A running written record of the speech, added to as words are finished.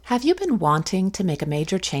Have you been wanting to make a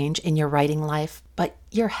major change in your writing life, but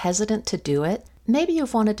you're hesitant to do it? Maybe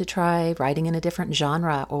you've wanted to try writing in a different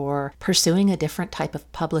genre or pursuing a different type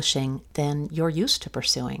of publishing than you're used to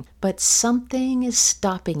pursuing, but something is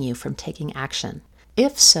stopping you from taking action.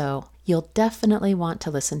 If so, you'll definitely want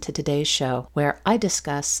to listen to today's show, where I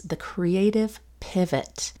discuss the creative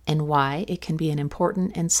pivot and why it can be an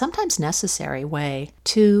important and sometimes necessary way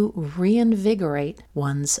to reinvigorate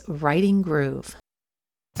one's writing groove.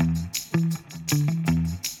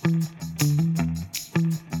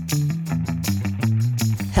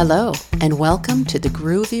 Hello, and welcome to the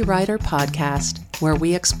Groovy Writer Podcast, where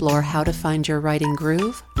we explore how to find your writing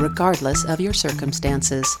groove regardless of your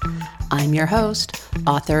circumstances. I'm your host,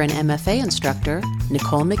 author and MFA instructor,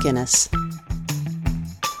 Nicole McGinnis.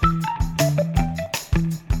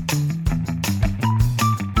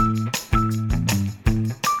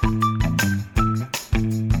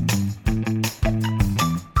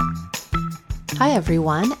 Hi,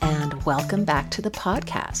 everyone, and welcome back to the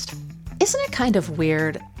podcast. Isn't it kind of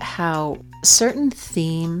weird how certain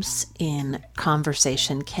themes in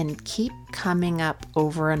conversation can keep coming up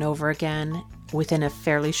over and over again within a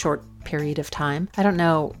fairly short period of time? I don't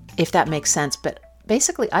know if that makes sense, but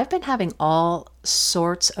basically I've been having all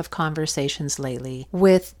sorts of conversations lately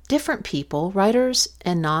with different people, writers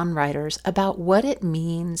and non-writers, about what it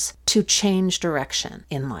means to change direction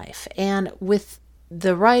in life. And with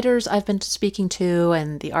the writers I've been speaking to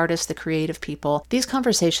and the artists, the creative people, these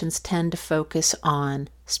conversations tend to focus on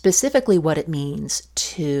specifically what it means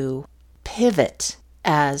to pivot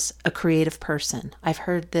as a creative person. I've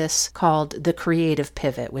heard this called the creative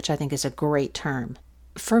pivot, which I think is a great term.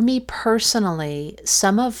 For me personally,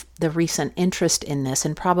 some of the recent interest in this,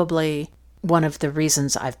 and probably one of the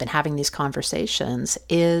reasons I've been having these conversations,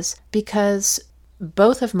 is because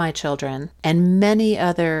both of my children and many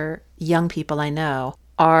other young people I know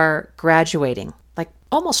are graduating, like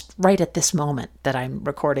almost right at this moment that I'm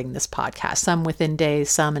recording this podcast, some within days,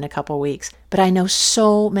 some in a couple weeks. But I know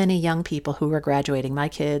so many young people who are graduating, my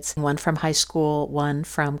kids, one from high school, one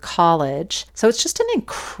from college. So it's just an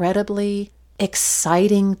incredibly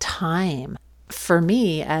exciting time for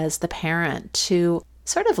me as the parent to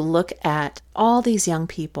sort of look at all these young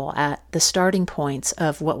people at the starting points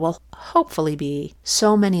of what will hopefully be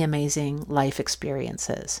so many amazing life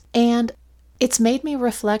experiences. And it's made me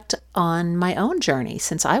reflect on my own journey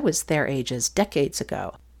since I was their ages decades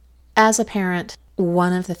ago. As a parent,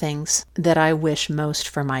 one of the things that I wish most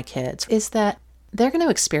for my kids is that they're going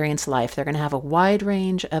to experience life. They're going to have a wide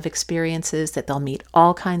range of experiences, that they'll meet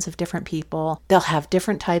all kinds of different people. They'll have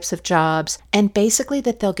different types of jobs, and basically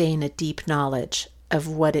that they'll gain a deep knowledge of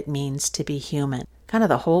what it means to be human. Kind of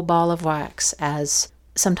the whole ball of wax, as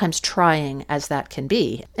sometimes trying as that can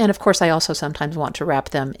be. And of course, I also sometimes want to wrap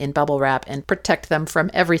them in bubble wrap and protect them from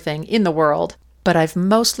everything in the world. But I've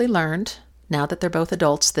mostly learned, now that they're both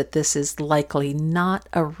adults, that this is likely not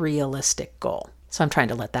a realistic goal. So I'm trying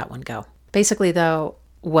to let that one go. Basically, though,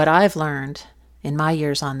 what I've learned in my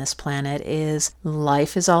years on this planet is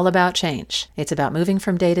life is all about change. It's about moving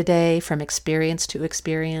from day to day, from experience to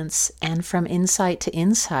experience, and from insight to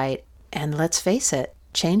insight. And let's face it,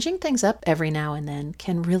 changing things up every now and then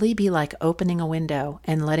can really be like opening a window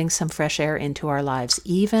and letting some fresh air into our lives,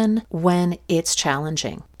 even when it's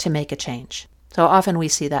challenging to make a change. So often we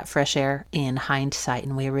see that fresh air in hindsight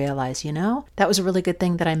and we realize, that was a really good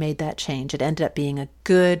thing that I made that change. It ended up being a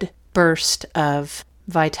good burst of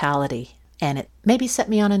vitality, and it maybe set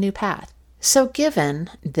me on a new path. So given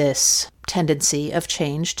this tendency of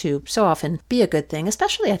change to so often be a good thing,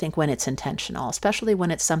 especially I think when it's intentional, especially when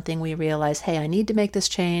it's something we realize, hey, I need to make this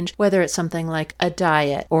change, whether it's something like a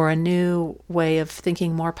diet or a new way of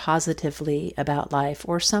thinking more positively about life,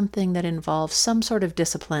 or something that involves some sort of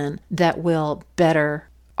discipline that will better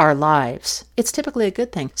our lives, it's typically a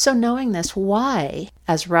good thing. So knowing this, why,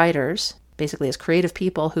 as writers, basically as creative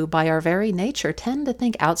people who by our very nature tend to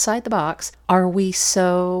think outside the box, are we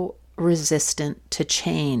so resistant to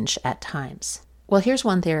change at times? Well, here's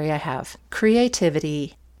one theory I have.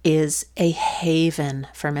 Creativity is a haven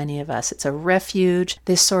for many of us. It's a refuge,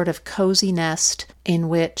 this sort of cozy nest in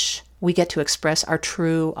which we get to express our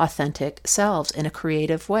true, authentic selves in a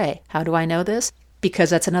creative way. How do I know this?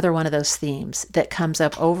 Because that's another one of those themes that comes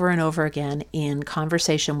up over and over again in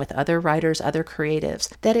conversation with other writers, other creatives,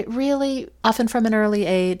 that it really, often from an early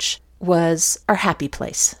age, was our happy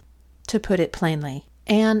place, to put it plainly.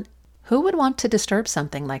 And who would want to disturb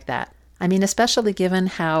something like that? I mean, especially given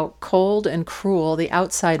how cold and cruel the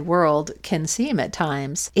outside world can seem at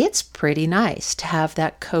times, it's pretty nice to have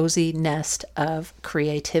that cozy nest of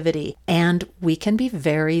creativity. And we can be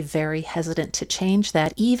very, very hesitant to change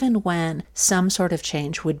that, even when some sort of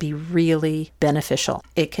change would be really beneficial.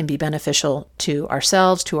 It can be beneficial to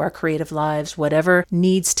ourselves, to our creative lives, whatever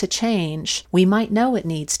needs to change. We might know it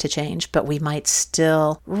needs to change, but we might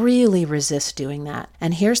still really resist doing that.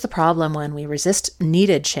 And here's the problem when we resist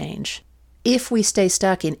needed change. If we stay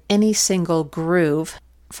stuck in any single groove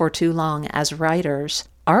for too long as writers,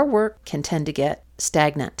 our work can tend to get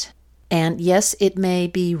stagnant. And yes, it may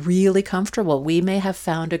be really comfortable. We may have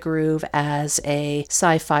found a groove as a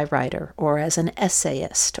sci-fi writer or as an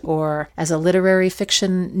essayist or as a literary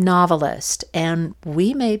fiction novelist, and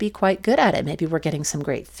we may be quite good at it. Maybe we're getting some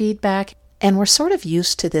great feedback. And we're sort of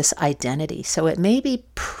used to this identity. So it may be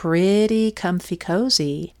pretty comfy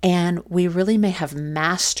cozy, and we really may have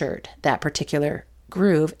mastered that particular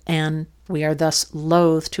groove, and we are thus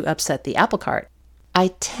loath to upset the apple cart.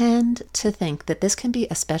 I tend to think that this can be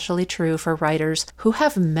especially true for writers who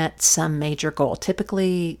have met some major goal,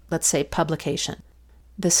 typically, let's say, publication.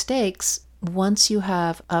 The stakes, once you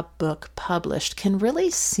have a book published, can really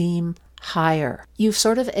seem higher. You've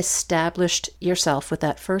sort of established yourself with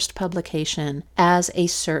that first publication as a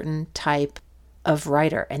certain type of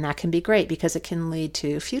writer. And that can be great because it can lead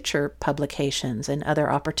to future publications and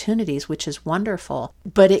other opportunities, which is wonderful.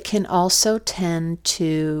 But it can also tend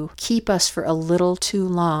to keep us for a little too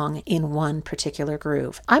long in one particular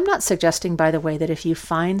groove. I'm not suggesting, by the way, that if you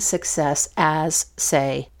find success as,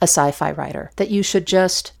 say, a sci-fi writer, that you should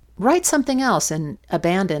just write something else and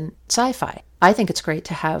abandon sci-fi. I think it's great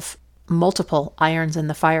to have multiple irons in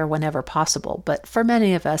the fire whenever possible, but for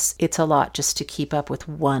many of us, it's a lot just to keep up with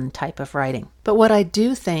one type of writing. But what I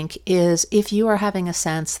do think is if you are having a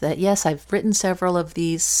sense that, yes, I've written several of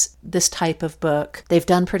this type of book, they've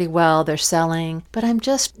done pretty well, they're selling, but I'm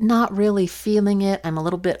just not really feeling it. I'm a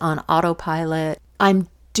little bit on autopilot. I'm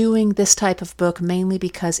doing this type of book mainly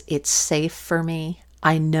because it's safe for me.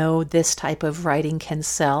 I know this type of writing can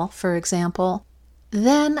sell, for example.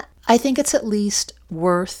 Then I think it's at least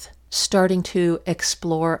worth starting to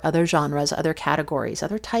explore other genres, other categories,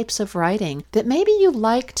 other types of writing that maybe you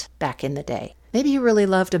liked back in the day. Maybe you really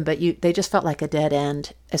loved them, but they just felt like a dead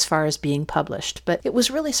end as far as being published. But it was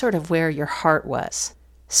really sort of where your heart was.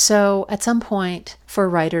 So at some point, for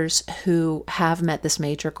writers who have met this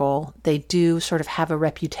major goal, they do sort of have a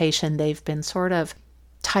reputation. They've been sort of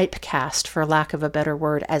typecast, for lack of a better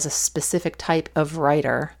word, as a specific type of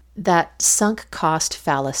writer. That sunk cost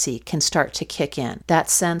fallacy can start to kick in. That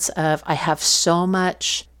sense of, I have so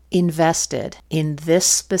much invested in this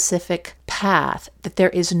specific path that there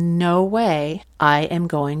is no way I am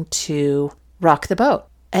going to rock the boat.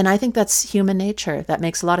 And I think that's human nature. That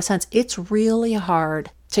makes a lot of sense. It's really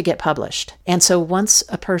hard to get published. And so once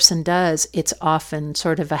a person does, it's often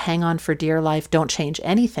sort of a hang on for dear life, don't change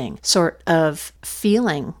anything sort of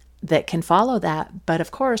feeling that can follow that. But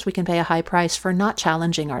of course, we can pay a high price for not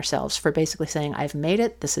challenging ourselves, for basically saying, I've made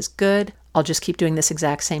it, this is good, I'll just keep doing this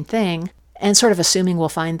exact same thing, and sort of assuming we'll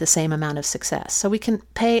find the same amount of success. So we can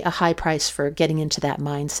pay a high price for getting into that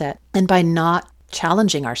mindset, and by not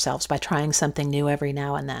challenging ourselves, by trying something new every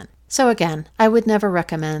now and then. So again, I would never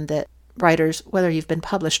recommend that writers, whether you've been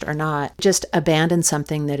published or not, just abandon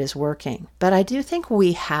something that is working. But I do think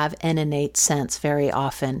we have an innate sense very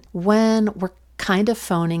often when we're kind of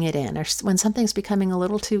phoning it in, or when something's becoming a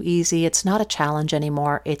little too easy, it's not a challenge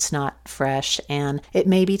anymore, it's not fresh, and it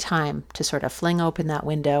may be time to sort of fling open that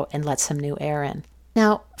window and let some new air in.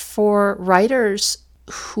 Now, for writers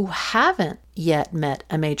who haven't yet met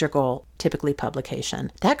a major goal, typically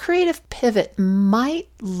publication, that creative pivot might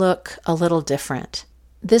look a little different.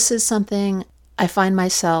 This is something I find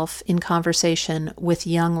myself in conversation with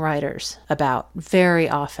young writers about very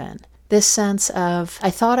often. This sense of, I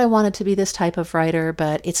thought I wanted to be this type of writer,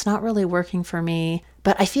 but it's not really working for me.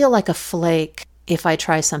 But I feel like a flake if I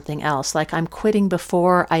try something else. Like I'm quitting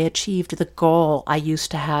before I achieved the goal I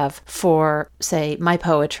used to have for, say, my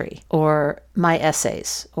poetry or my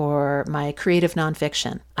essays or my creative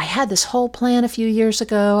nonfiction. I had this whole plan a few years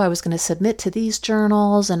ago. I was going to submit to these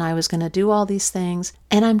journals and I was going to do all these things.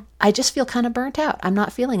 And I just feel kind of burnt out. I'm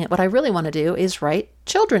not feeling it. What I really want to do is write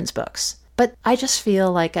children's books. But I just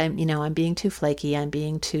feel like I'm being too flaky. I'm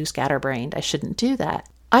being too scatterbrained. I shouldn't do that.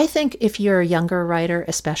 I think if you're a younger writer,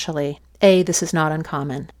 especially, this is not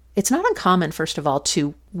uncommon. It's not uncommon, first of all,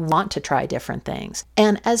 to want to try different things.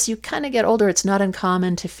 And as you kind of get older, it's not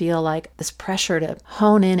uncommon to feel like this pressure to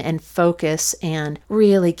hone in and focus and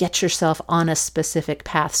really get yourself on a specific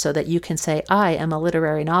path so that you can say, I am a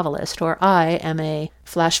literary novelist, or I am a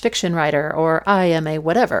flash fiction writer, or I am a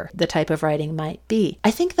whatever the type of writing might be.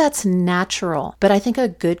 I think that's natural, but I think a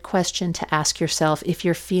good question to ask yourself if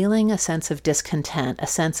you're feeling a sense of discontent, a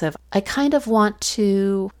sense of, I kind of want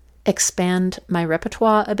to expand my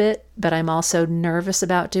repertoire a bit, but I'm also nervous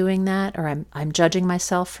about doing that, or I'm judging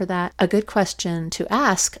myself for that. A good question to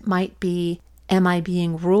ask might be, am I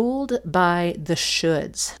being ruled by the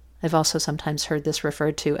shoulds? I've also sometimes heard this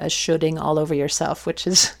referred to as shoulding all over yourself, which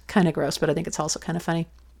is kind of gross, but I think it's also kind of funny.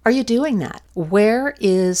 Are you doing that? Where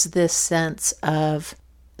is this sense of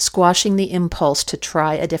squashing the impulse to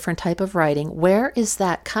try a different type of writing? Where is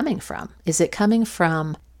that coming from? Is it coming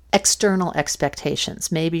from external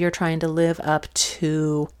expectations? Maybe you're trying to live up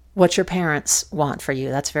to what your parents want for you.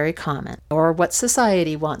 That's very common. Or what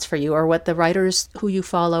society wants for you, or what the writers who you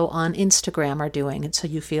follow on Instagram are doing. And so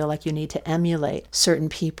you feel like you need to emulate certain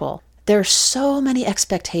people. There are so many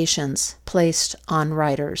expectations placed on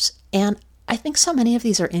writers. And I think so many of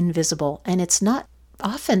these are invisible, and it's not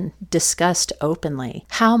often discussed openly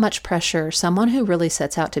how much pressure someone who really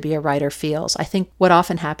sets out to be a writer feels. I think what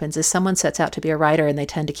often happens is someone sets out to be a writer and they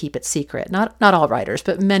tend to keep it secret. Not all writers,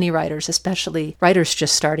 but many writers, especially writers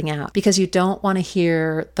just starting out, because you don't want to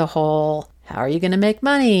hear the whole, how are you going to make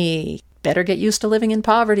money? Better get used to living in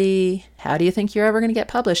poverty. How do you think you're ever going to get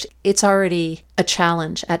published? It's already a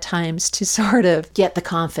challenge at times to sort of get the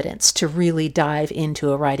confidence to really dive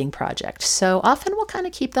into a writing project. So often we'll kind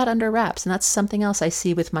of keep that under wraps. And that's something else I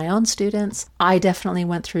see with my own students. I definitely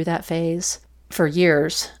went through that phase for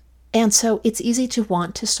years. And so it's easy to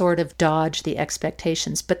want to sort of dodge the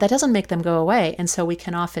expectations, but that doesn't make them go away. And so we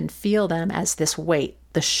can often feel them as this weight,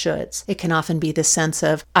 the shoulds. It can often be the sense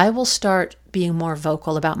of, I will start being more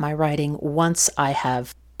vocal about my writing once I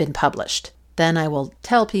have been published. Then I will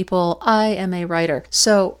tell people I am a writer.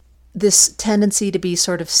 So this tendency to be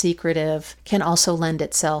sort of secretive can also lend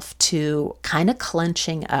itself to kind of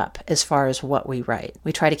clenching up as far as what we write.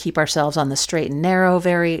 We try to keep ourselves on the straight and narrow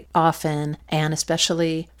very often, and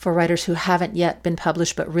especially for writers who haven't yet been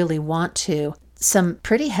published but really want to, some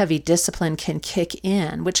pretty heavy discipline can kick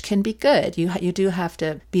in, which can be good. You do have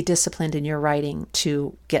to be disciplined in your writing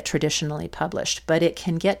to get traditionally published, but it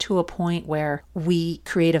can get to a point where we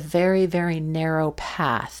create a very, very narrow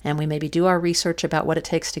path, and we maybe do our research about what it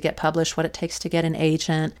takes to get published, what it takes to get an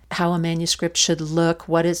agent, how a manuscript should look,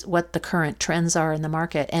 what the current trends are in the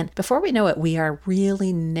market. And before we know it, we are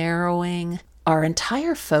really narrowing our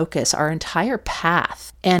entire focus, our entire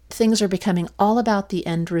path. And things are becoming all about the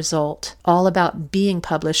end result, all about being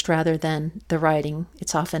published rather than the writing.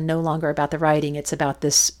 It's often no longer about the writing. It's about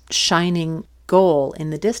this shining goal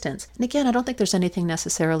in the distance. And again, I don't think there's anything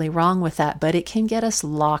necessarily wrong with that, but it can get us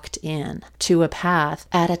locked in to a path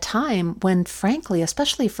at a time when, frankly,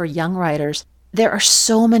 especially for young writers, there are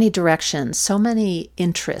so many directions, so many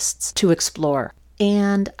interests to explore.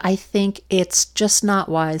 And I think it's just not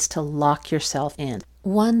wise to lock yourself in.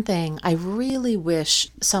 One thing I really wish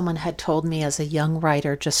someone had told me as a young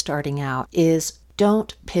writer just starting out is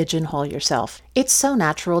don't pigeonhole yourself. It's so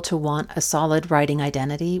natural to want a solid writing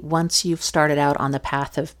identity once you've started out on the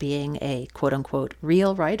path of being a quote-unquote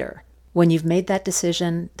real writer. When you've made that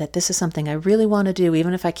decision that this is something I really want to do,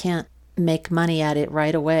 even if I can't make money at it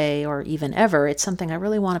right away or even ever, it's something I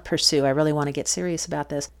really want to pursue. I really want to get serious about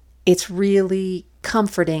this. It's really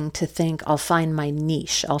comforting to think I'll find my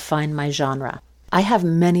niche, I'll find my genre. I have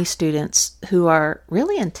many students who are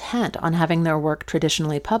really intent on having their work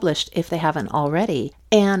traditionally published if they haven't already.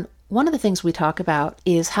 And one of the things we talk about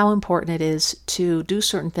is how important it is to do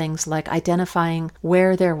certain things like identifying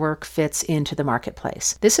where their work fits into the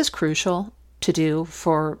marketplace. This is crucial to do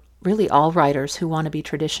for really all writers who want to be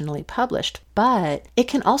traditionally published, but it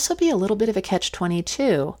can also be a little bit of a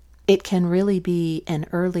catch-22. It can really be an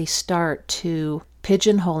early start to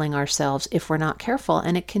pigeonholing ourselves if we're not careful.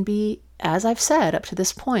 And it can be, as I've said up to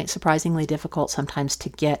this point, surprisingly difficult sometimes to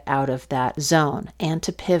get out of that zone and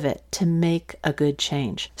to pivot, to make a good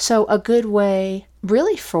change. So a good way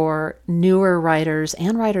really for newer writers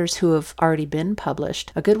and writers who have already been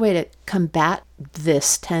published, a good way to combat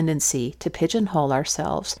this tendency to pigeonhole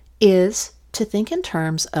ourselves is to think in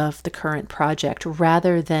terms of the current project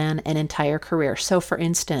rather than an entire career. So for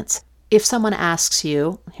instance, if someone asks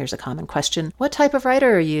you, here's a common question, what type of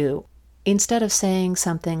writer are you? Instead of saying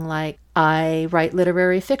something like, I write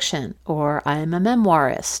literary fiction, or I'm a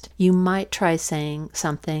memoirist, you might try saying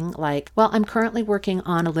something like, well, I'm currently working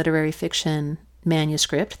on a literary fiction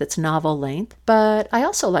manuscript that's novel length, but I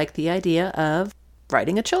also like the idea of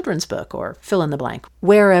writing a children's book or fill in the blank,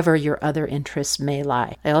 wherever your other interests may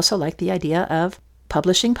lie. I also like the idea of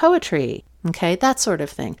publishing poetry, okay, that sort of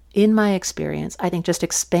thing. In my experience, I think just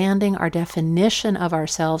expanding our definition of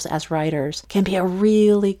ourselves as writers can be a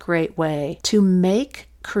really great way to make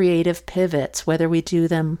creative pivots, whether we do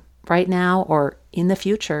them right now or in the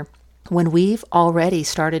future. When we've already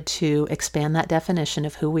started to expand that definition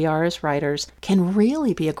of who we are as writers, can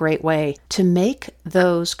really be a great way to make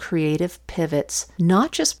those creative pivots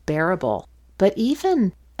not just bearable, but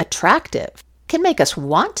even attractive. Can make us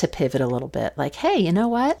want to pivot a little bit. Like, hey, you know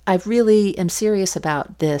what? I really am serious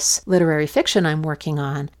about this literary fiction I'm working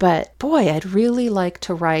on, but boy, I'd really like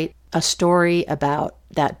to write a story about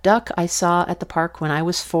that duck I saw at the park when I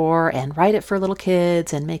was 4 and write it for little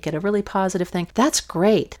kids and make it a really positive thing. That's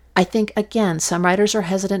great. I think, again, some writers are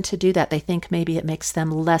hesitant to do that. They think maybe it makes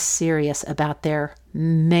them less serious about their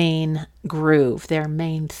main groove, their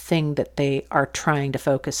main thing that they are trying to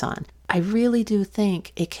focus on. I really do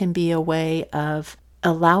think it can be a way of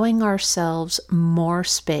allowing ourselves more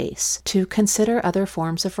space to consider other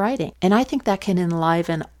forms of writing. And I think that can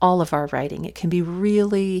enliven all of our writing. It can be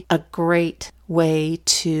really a great way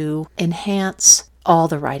to enhance all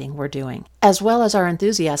the writing we're doing, as well as our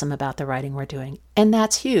enthusiasm about the writing we're doing. And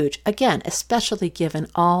that's huge. Again, especially given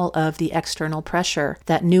all of the external pressure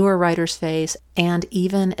that newer writers face and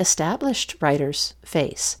even established writers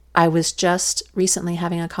face. I was just recently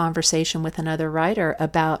having a conversation with another writer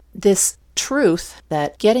about this truth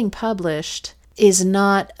that getting published is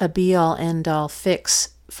not a be-all, end-all fix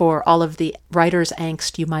for all of the writer's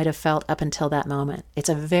angst you might have felt up until that moment. It's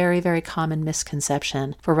a very, very common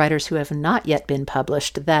misconception for writers who have not yet been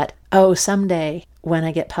published that, oh, someday when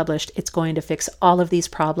I get published, it's going to fix all of these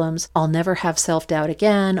problems. I'll never have self-doubt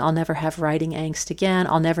again. I'll never have writing angst again.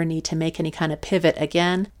 I'll never need to make any kind of pivot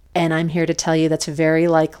again. And I'm here to tell you that's very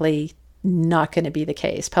likely not going to be the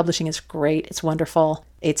case. Publishing is great. It's wonderful.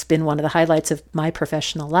 It's been one of the highlights of my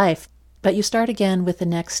professional life. But you start again with the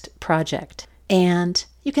next project. And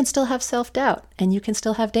you can still have self-doubt, and you can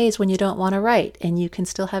still have days when you don't want to write, and you can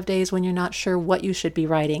still have days when you're not sure what you should be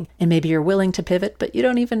writing, and maybe you're willing to pivot, but you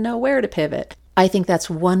don't even know where to pivot. I think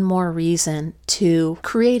that's one more reason to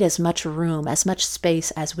create as much room, as much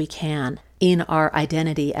space as we can in our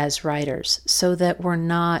identity as writers, so that we're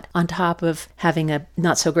not, on top of having a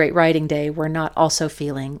not so great writing day, we're not also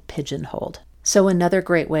feeling pigeonholed. So another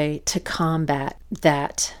great way to combat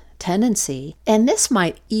that tendency, and this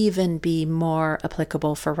might even be more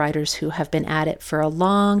applicable for writers who have been at it for a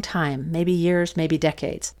long time, maybe years, maybe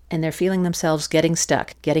decades, and they're feeling themselves getting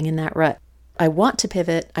stuck, getting in that rut. I want to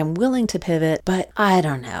pivot, I'm willing to pivot, but I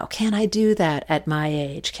don't know, can I do that at my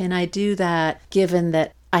age? Can I do that given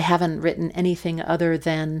that I haven't written anything other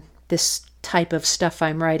than this type of stuff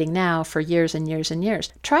I'm writing now for years and years and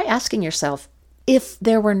years? Try asking yourself, if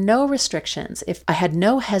there were no restrictions, if I had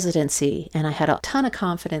no hesitancy and I had a ton of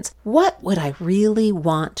confidence, what would I really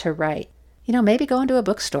want to write? You know, maybe go into a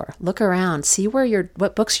bookstore, look around, see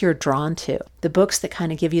what books you're drawn to. The books that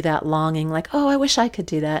kind of give you that longing, like, oh, I wish I could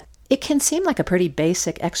do that. It can seem like a pretty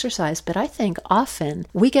basic exercise, but I think often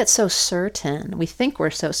we get so certain, we think we're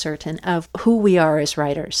so certain of who we are as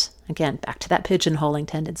writers. Again, back to that pigeonholing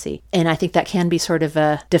tendency. And I think that can be sort of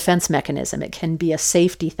a defense mechanism. It can be a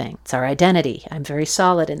safety thing. It's our identity. I'm very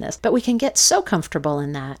solid in this. But we can get so comfortable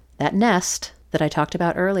in that nest that I talked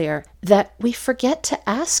about earlier, that we forget to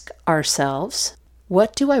ask ourselves,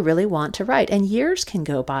 what do I really want to write? And years can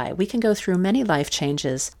go by. We can go through many life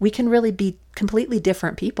changes. We can really be completely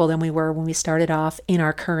different people than we were when we started off in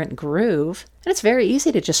our current groove. And it's very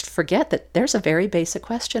easy to just forget that there's a very basic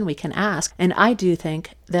question we can ask. And I do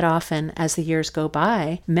think that often as the years go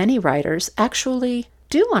by, many writers actually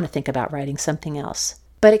do want to think about writing something else.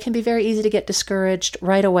 But it can be very easy to get discouraged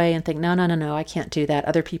right away and think, no, I can't do that.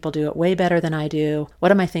 Other people do it way better than I do.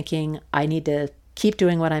 What am I thinking? I need to keep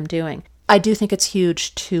doing what I'm doing. I do think it's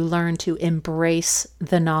huge to learn to embrace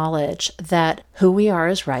the knowledge that who we are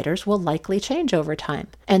as writers will likely change over time,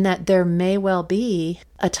 and that there may well be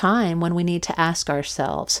a time when we need to ask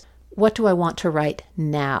ourselves, what do I want to write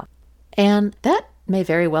now? And that may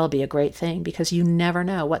very well be a great thing, because you never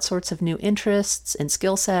know what sorts of new interests and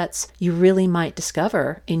skill sets you really might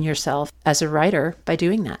discover in yourself as a writer by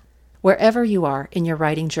doing that. Wherever you are in your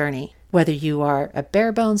writing journey, whether you are a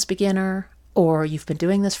bare bones beginner or you've been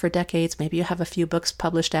doing this for decades, maybe you have a few books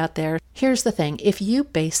published out there. Here's the thing, if you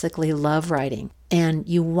basically love writing, and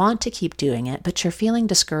you want to keep doing it, but you're feeling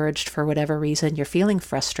discouraged for whatever reason, you're feeling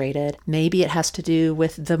frustrated. Maybe it has to do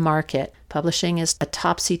with the market. Publishing is a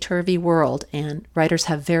topsy-turvy world, and writers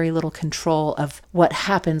have very little control of what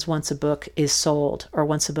happens once a book is sold or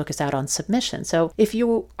once a book is out on submission. So if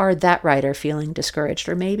you are that writer feeling discouraged,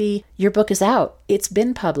 or maybe your book is out, it's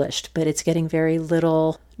been published, but it's getting very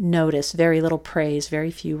little notice, very little praise,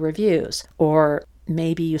 very few reviews, or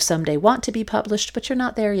maybe you someday want to be published, but you're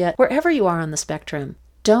not there yet. Wherever you are on the spectrum,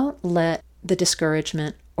 don't let the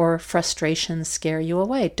discouragement or frustration scare you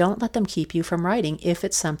away. Don't let them keep you from writing if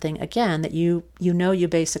it's something, again, that you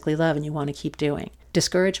basically love and you want to keep doing.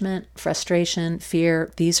 Discouragement, frustration,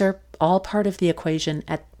 fear, these are all part of the equation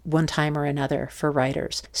at one time or another for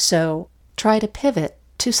writers. So try to pivot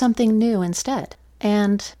to something new instead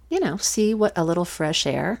and, see what a little fresh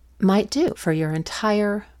air might do for your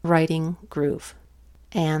entire writing groove.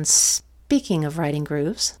 And speaking of writing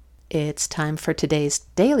grooves, it's time for today's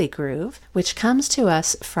Daily Groove, which comes to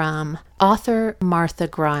us from author Martha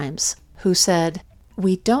Grimes, who said,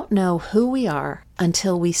 "We don't know who we are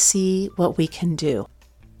until we see what we can do."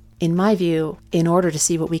 In my view, in order to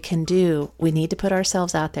see what we can do, we need to put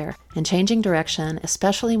ourselves out there. And changing direction,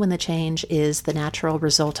 especially when the change is the natural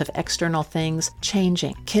result of external things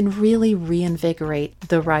changing, can really reinvigorate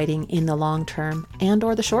the writing in the long term and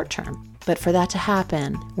or the short term. But for that to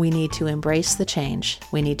happen, we need to embrace the change.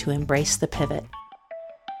 We need to embrace the pivot.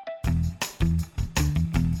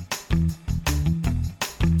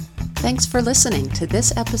 Thanks for listening to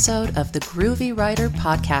this episode of the Groovy Writer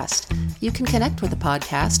Podcast. You can connect with the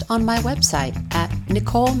podcast on my website at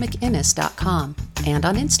NicoleMcInnes.com and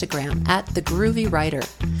on Instagram at The Groovy Writer.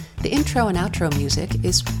 The intro and outro music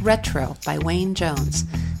is Retro by Wayne Jones.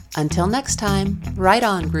 Until next time, write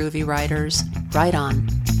on, Groovy Writers, write on.